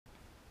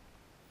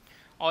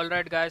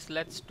Alright guys,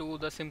 let's do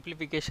the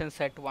simplification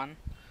set 1.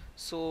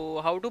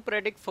 So how to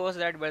predict first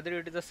that whether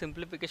it is a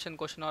simplification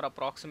question or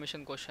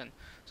approximation question.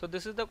 So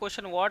this is the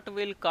question, what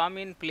will come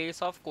in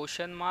place of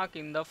question mark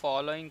in the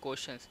following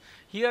questions.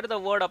 Here the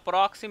word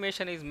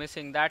approximation is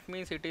missing, that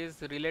means it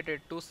is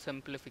related to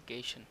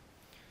simplification.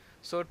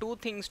 So two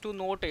things to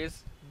note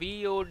is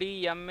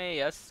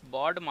BODMAS,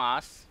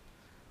 BODMAS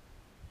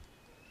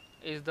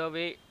is the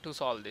way to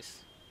solve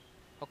this.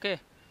 Okay,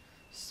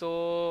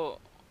 so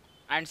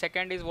and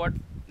second is what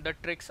the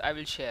tricks I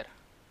will share.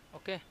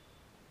 Okay,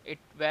 it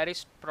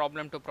varies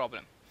problem to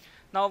problem.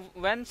 Now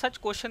when such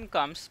question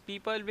comes,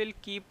 people will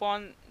keep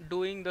on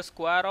doing the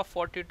square of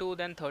 42,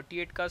 then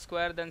 38 ka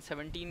square, then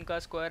 17 ka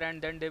square, and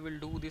then they will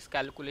do this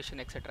calculation,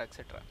 etc,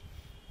 etc.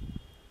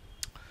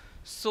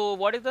 So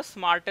what is the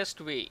smartest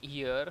way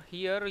here?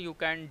 Here you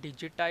can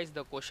digitize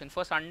the question.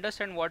 First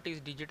understand what is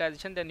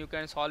digitization, then you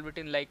can solve it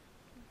in like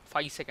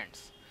 5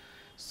 seconds.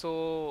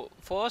 So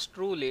first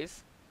rule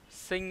is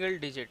single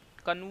digit,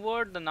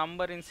 convert the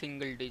number in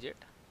single digit.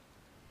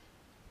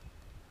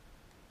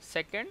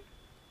 Second,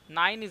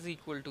 9 is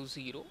equal to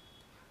 0,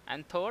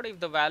 and third, if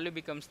the value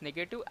becomes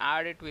negative,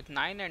 add it with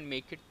 9 and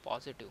make it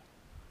positive.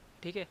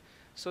 Okay,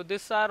 so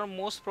this are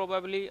most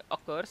probably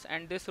occurs,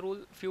 and this rule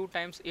few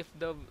times if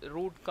the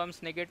root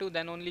comes negative,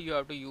 then only you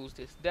have to use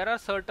this. There are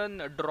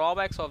certain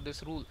drawbacks of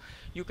this rule.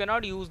 You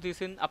cannot use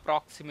this in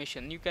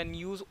approximation, you can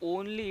use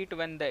only it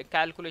when the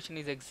calculation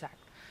is exact.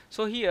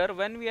 So here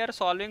when we are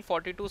solving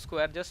 42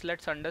 square, just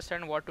let's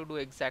understand what to do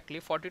exactly.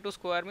 42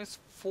 square means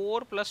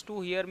 4 plus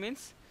 2 here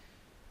means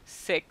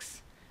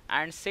 6,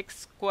 and 6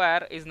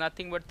 square is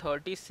nothing but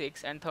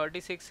 36, and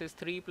 36 is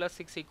 3 plus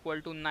 6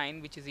 equal to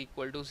 9, which is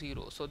equal to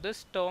 0. So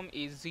this term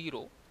is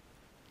 0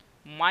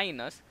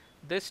 minus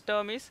this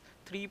term is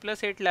 3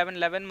 plus 8 11,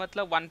 11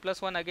 matlab 1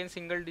 plus 1 again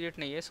single digit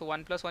nahi hai, so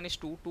 1 plus 1 is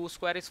 2, 2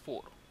 square is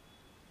 4,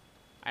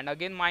 and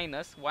again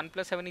minus 1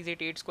 plus 7 is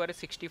 8, 8 square is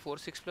 64,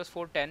 6 plus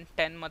 4 10,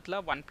 10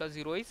 matlab 1 plus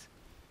 0 is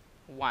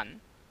 1,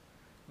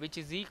 which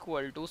is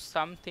equal to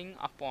something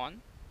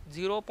upon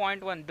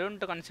 0.1. don't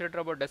consider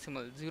about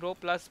decimal. 0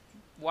 plus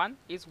 1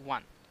 is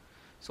 1,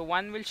 so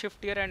 1 will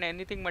shift here, and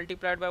anything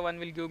multiplied by 1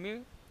 will give me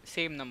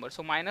same number.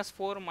 So minus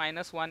 4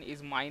 minus 1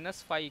 is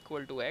minus 5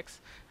 equal to x,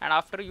 and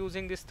after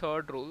using this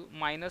third rule,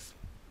 minus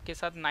के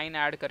साथ 9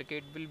 add करके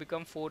it will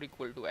become 4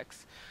 equal to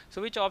x.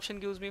 So which option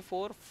gives me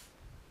 4?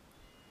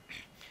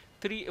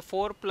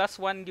 4 plus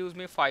 1 gives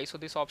me 5, so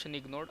this option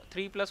ignored.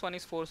 3 plus 1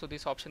 is 4, so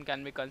this option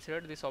can be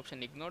considered. This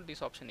option ignored,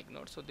 this option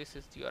ignored, so this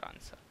is your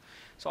answer.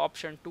 So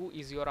option 2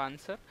 is your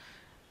answer.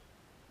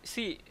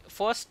 See,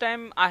 first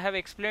time I have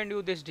explained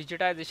you this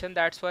digitization,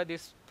 that's why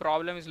this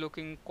problem is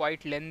looking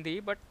quite lengthy,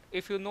 but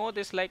if you know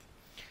this, like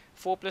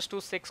 4 plus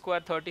 2 6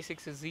 square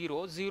 36 is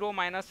 0, 0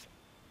 minus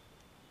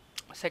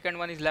second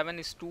one is 11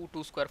 is 2,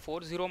 2 square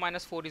 4, 0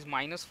 minus 4 is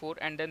minus 4,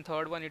 and then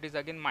third one it is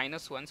again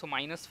minus 1, so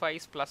minus 5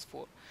 is plus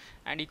 4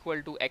 and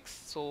equal to x.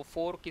 So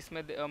 4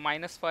 किसमें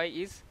minus 5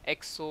 is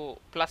x, so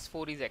plus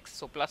 4 is x.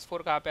 So plus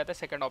 4 कहाँ पे आता है?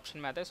 Second option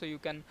में आता है. So you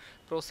can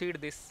proceed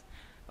this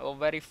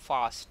very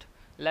fast.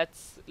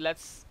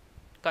 Let's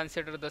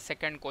consider the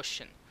second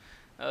question.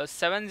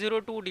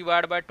 702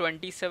 divided by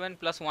 27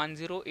 plus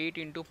 108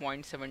 into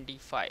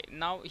 0.75.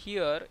 Now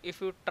here if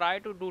you try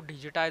to do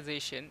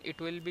digitization, it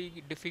will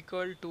be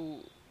difficult to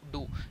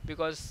do,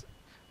 because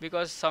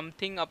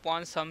something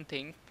upon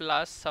something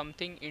plus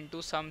something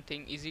into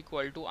something is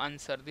equal to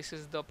answer. This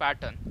is the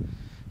pattern.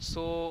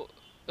 So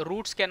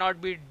roots cannot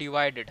be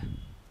divided.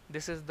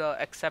 This is the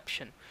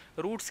exception.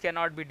 Roots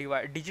cannot be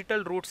divided.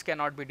 Digital roots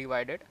cannot be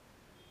divided.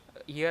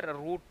 Here a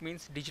root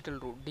means digital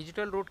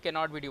root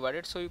cannot be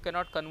divided, so you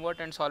cannot convert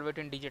and solve it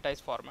in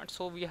digitized format.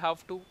 So we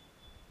have to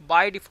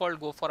by default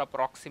go for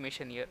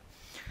approximation here.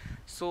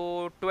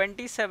 So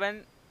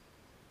 27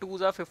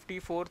 2s are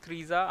 54,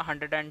 3s are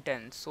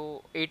 110,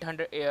 so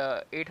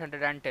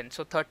 810,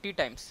 so 30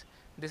 times.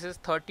 This is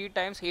 30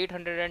 times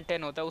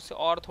 810 होता है, उससे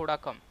और थोड़ा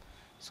कम,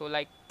 so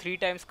like 3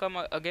 times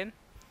come again.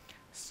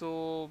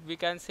 So we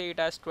can say it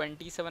as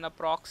 27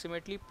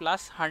 approximately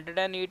plus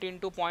 108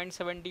 into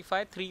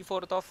 0.75.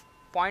 3/4 of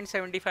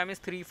 0.75 is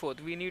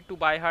 3/4. We need to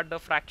by heart the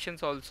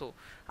fractions also.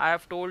 I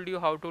have told you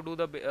how to do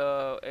the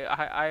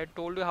I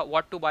told you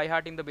what to by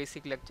heart in the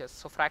basic lectures.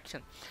 So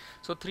fraction.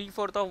 So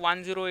 3/4 of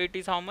 108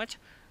 is how much?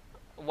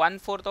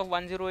 1/4 of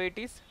 108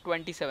 is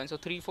 27. So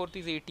 3/4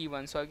 is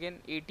 81. So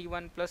again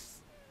 81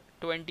 plus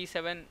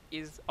 27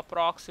 is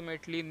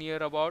approximately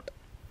near about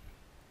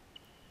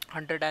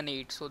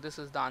 108. So this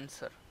is the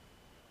answer.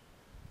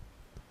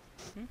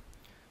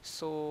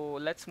 So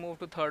let's move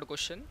to third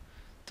question.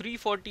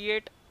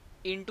 348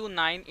 into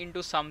 9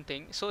 into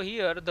something. So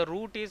here the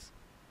root is,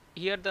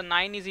 here the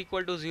 9 is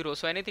equal to 0,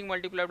 so anything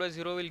multiplied by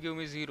 0 will give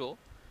me 0.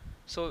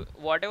 So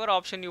whatever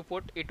option you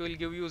put, it will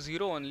give you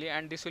 0 only,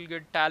 and this will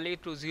get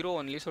tallied to 0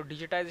 only. So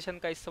digitization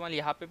का इस्तेमाल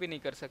यहाँ पे भी नहीं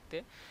कर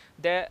सकते.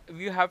 There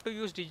you have to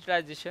use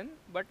digitization,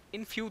 but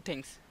in few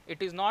things.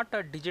 It is not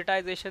a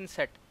digitization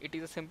set, it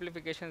is a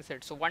simplification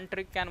set. So one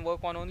trick can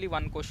work on only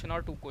one question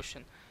or two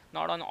question,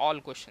 not on all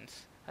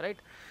questions. right?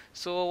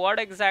 So what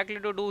exactly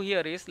to do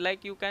here is,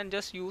 like, you can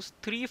just use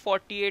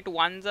 348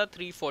 ones are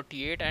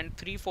 348 and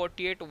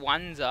 348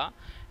 ones are,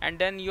 and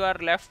then you are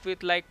left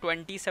with like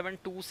 27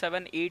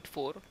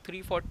 2784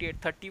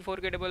 348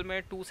 34 के double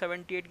में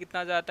 278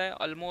 कितना जाता है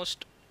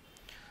almost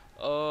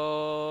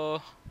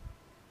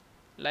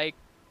like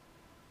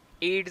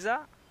 8s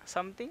are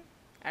something,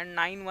 and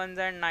 9 ones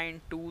and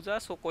 9 twos are,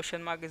 so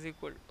question mark is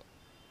equal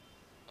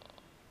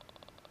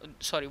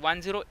sorry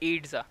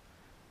 108s are,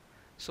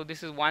 so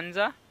this is ones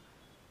are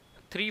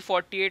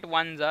 348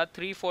 ones are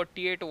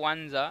 348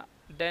 ones are,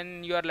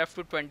 then you are left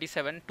with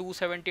 27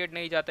 278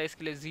 नहीं जाता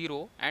इसके लिए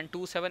 0 and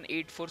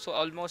 2784, so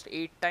almost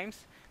 8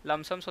 times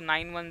lump sum, so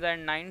 9 ones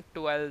and 9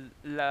 12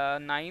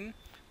 9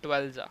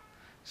 12s are,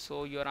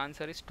 so your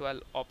answer is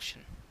 12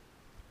 option.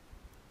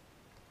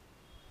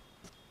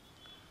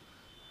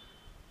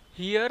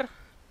 Here,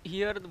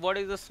 what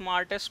is the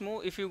smartest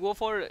move? If you go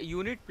for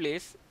unit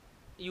place,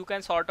 you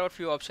can sort out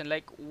few options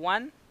like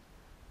 1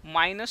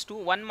 minus 2.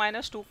 1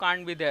 minus 2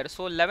 can't be there,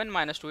 so 11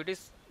 minus 2, it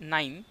is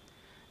 9,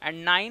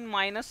 and 9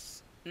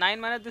 minus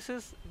this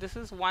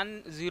is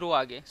 1 0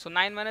 आगे, so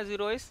 9 minus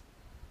 0 is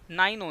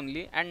 9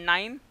 only, and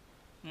 9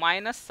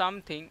 minus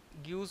something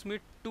gives me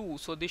 2,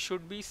 so this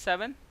should be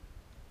 7.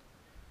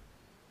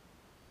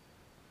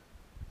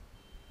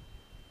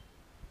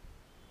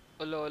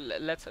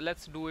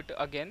 Let's do it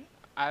again.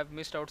 I have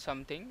missed out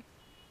something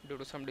due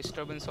to some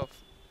disturbance of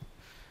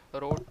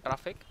road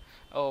traffic.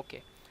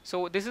 Okay,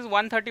 so this is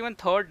 131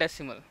 third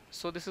decimal,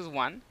 so this is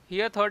 1,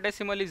 here third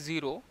decimal is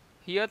 0,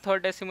 here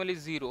third decimal is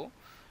 0,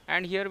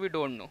 and here we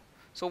don't know,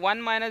 so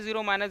 1 minus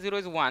 0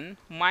 is 1,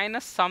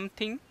 minus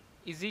something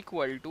is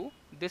equal to,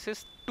 this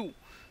is 2,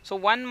 so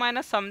 1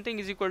 minus something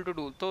is equal to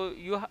 2, so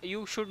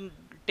you should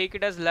take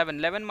it as 11.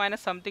 11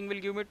 minus something will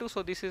give me 2,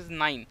 so this is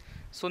 9,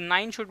 so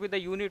 9 should be the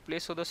unit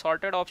place, so the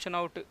sorted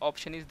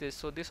option is this,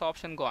 so this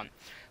option gone,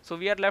 so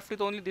we are left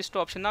with only this two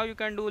option. Now you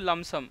can do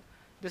lump sum.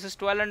 This is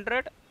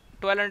 1200,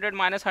 1200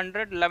 minus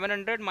 100,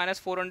 1100 minus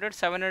 400,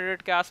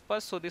 700 के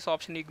आसपास, so this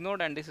option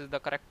ignored, and this is the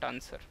correct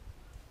answer.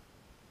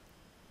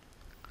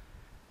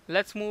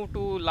 Let's move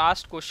to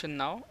last question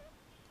now,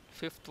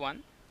 fifth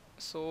one.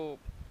 So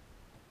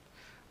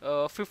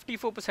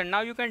 54%.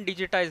 Now you can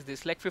digitize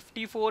this, like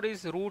 54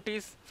 is root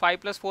is 5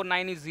 plus 4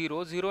 9 is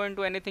 0, 0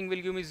 into anything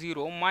will give me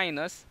 0,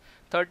 minus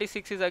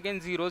 36 is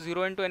again 0,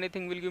 0 into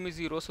anything will give me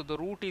 0, so the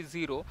root is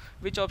 0.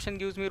 Which option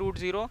gives me root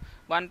 0?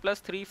 1 plus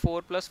 3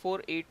 4 plus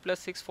 4 8 plus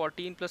 6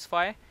 14 plus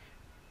 5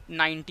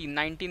 19.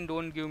 19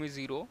 don't give me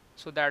 0,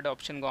 so that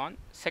option gone.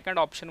 Second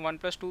option 1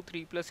 plus 2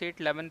 3 plus 8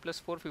 11 plus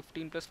 4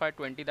 15 plus 5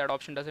 20, that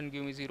option doesn't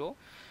give me 0.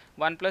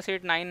 1 plus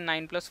 8 9,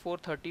 9 plus 4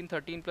 13,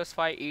 13 plus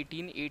 5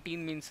 18,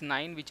 18 means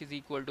 9, which is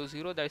equal to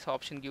 0. This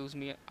option gives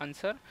me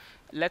answer.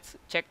 Let's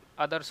check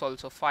others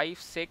also. 5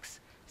 6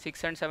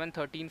 6 and 7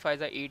 13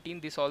 5 are 18,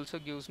 this also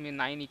gives me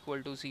 9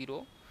 equal to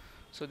 0,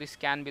 so this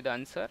can be the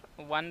answer.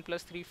 1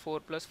 plus 3 4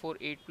 plus 4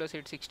 8 plus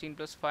 8 16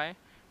 plus 5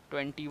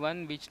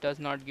 21, which does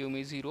not give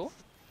me 0.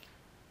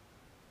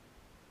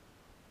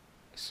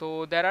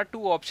 So there are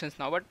two options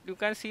now, but you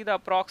can see the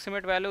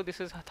approximate value, this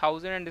is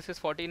 1000 and this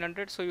is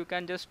 1400, so you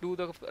can just do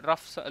the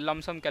rough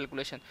lump sum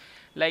calculation,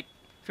 like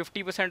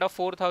 50% of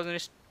 4000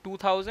 is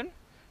 2000,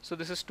 so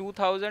this is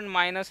 2000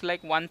 minus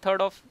like one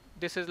third of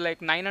this is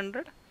like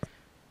 900,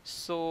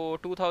 so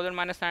 2000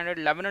 minus 900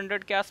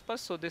 1100 के आसपास,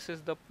 so this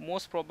is the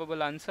most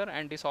probable answer,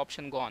 and this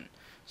option gone,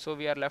 so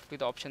we are left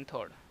with option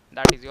third.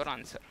 That is your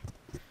answer.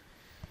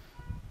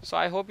 So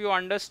I hope you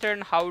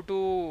understand how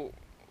to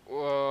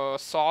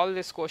solve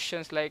these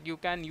questions. Like, you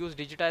can use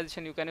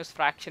digitization, you can use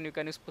fraction, you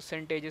can use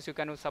percentages, you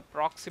can use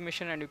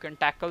approximation, and you can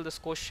tackle this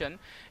question.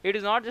 It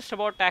is not just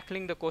about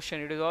tackling the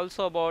question, it is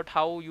also about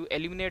how you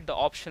eliminate the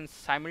options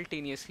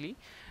simultaneously.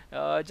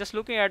 Just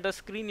looking at the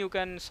screen, you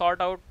can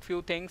sort out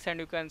few things and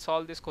you can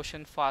solve this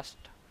question fast.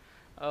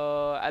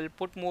 I'll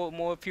put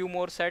few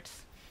more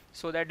sets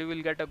so that you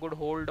will get a good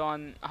hold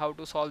on how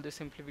to solve the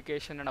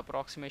simplification and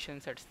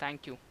approximation sets.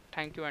 Thank you,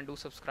 and do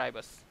subscribe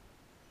us.